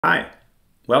Hi,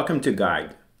 welcome to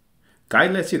Guide.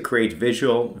 Guide lets you create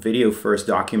visual, video-first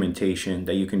documentation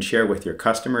that you can share with your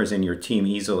customers and your team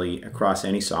easily across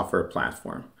any software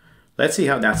platform. Let's see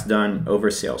how that's done over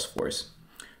Salesforce.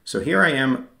 So here I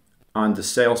am on the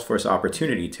Salesforce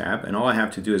Opportunity tab, and all I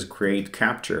have to do is create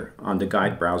Capture on the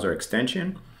Guide browser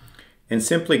extension and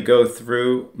simply go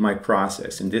through my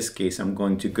process. In this case, I'm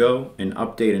going to go and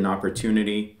update an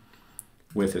opportunity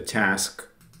with a task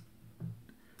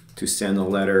to send a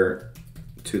letter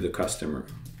to the customer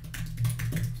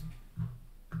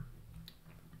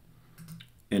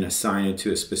and assign it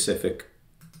to a specific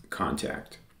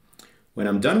contact. When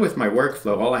I'm done with my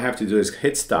workflow, all I have to do is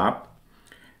hit stop,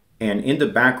 and in the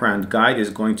background, Guide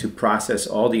is going to process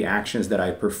all the actions that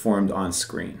I performed on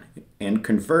screen and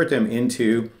convert them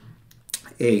into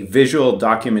a visual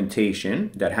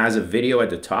documentation that has a video at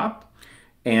the top,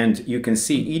 and you can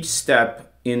see each step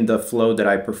in the flow that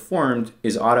I performed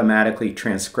is automatically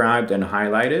transcribed and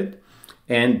highlighted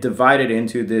and divided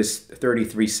into this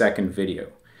 33-second video.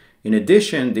 In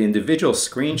addition, the individual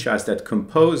screenshots that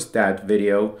compose that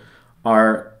video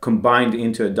are combined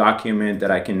into a document that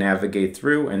I can navigate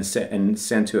through and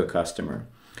send to a customer.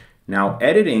 Now,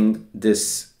 editing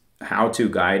this how-to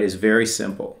guide is very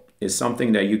simple. It's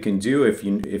something that you can do if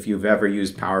you've ever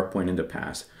used PowerPoint in the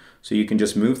past. So you can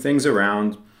just move things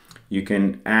around. You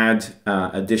can add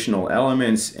additional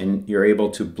elements, and you're able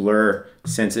to blur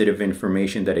sensitive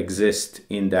information that exists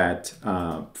in that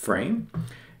frame.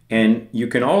 And you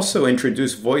can also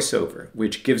introduce voiceover,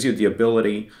 which gives you the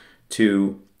ability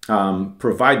to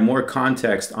provide more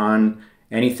context on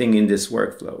anything in this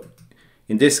workflow.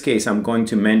 In this case, I'm going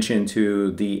to mention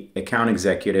to the account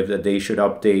executive that they should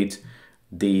update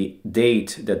the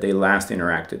date that they last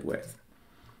interacted with.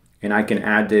 And I can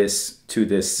add this to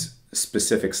this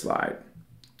specific slide.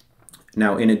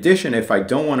 Now, in addition, if I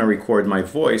don't want to record my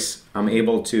voice, I'm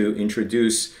able to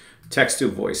introduce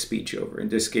text-to-voice speech over. In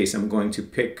this case, I'm going to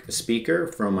pick a speaker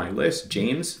from my list,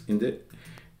 James, and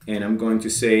I'm going to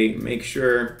say, make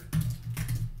sure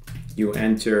you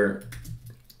enter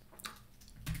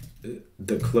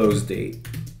the close date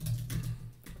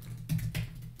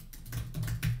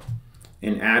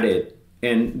and add it.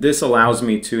 And this allows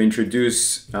me to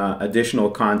introduce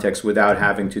additional context without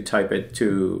having to type it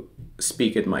to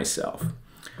speak it myself.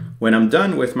 When I'm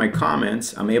done with my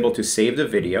comments, I'm able to save the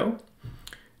video,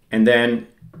 and then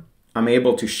I'm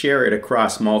able to share it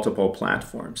across multiple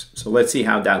platforms. So let's see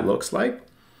how that looks like.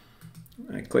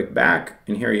 I click back,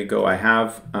 and here you go. I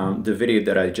have the video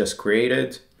that I just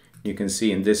created. You can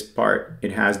see in this part,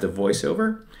 it has the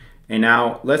voiceover. And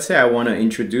now let's say I want to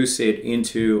introduce it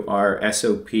into our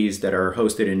SOPs that are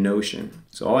hosted in Notion.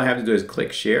 So all I have to do is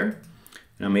click share,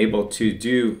 and I'm able to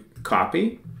do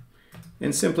copy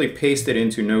and simply paste it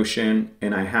into Notion,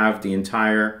 and I have the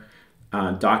entire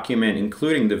document,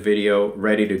 including the video,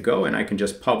 ready to go, and I can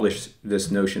just publish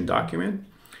this Notion document.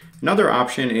 Another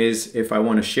option is if I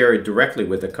want to share it directly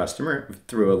with a customer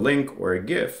through a link or a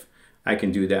GIF, I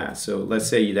can do that. So let's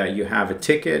say that you have a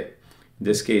ticket. In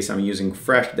this case, I'm using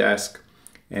Freshdesk,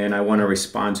 and I want to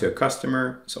respond to a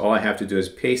customer. So all I have to do is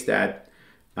paste that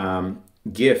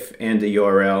GIF and the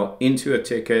URL into a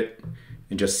ticket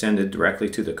and just send it directly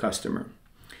to the customer.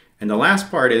 And the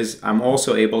last part is I'm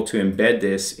also able to embed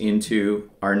this into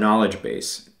our knowledge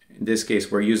base. In this case,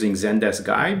 we're using Zendesk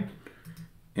Guide,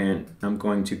 and I'm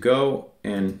going to go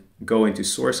into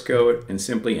source code and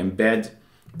simply embed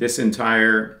this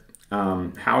entire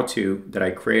how-to that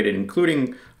I created,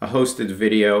 including a hosted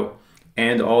video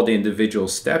and all the individual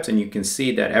steps. And you can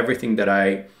see that everything that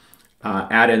I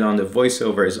added on the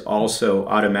voiceover is also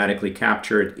automatically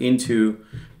captured into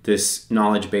this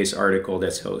knowledge base article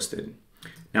that's hosted.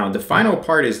 Now, the final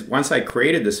part is once I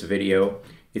created this video,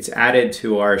 it's added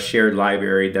to our shared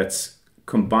library that's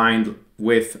combined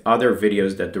with other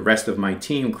videos that the rest of my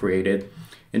team created.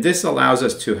 And this allows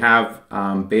us to have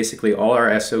basically all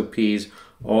our SOPs,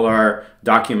 all our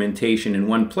documentation in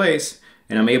one place,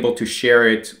 and I'm able to share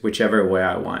it whichever way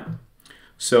I want.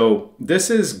 So this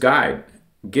is Guide.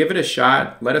 Give it a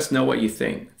shot. Let us know what you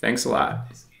think. Thanks a lot.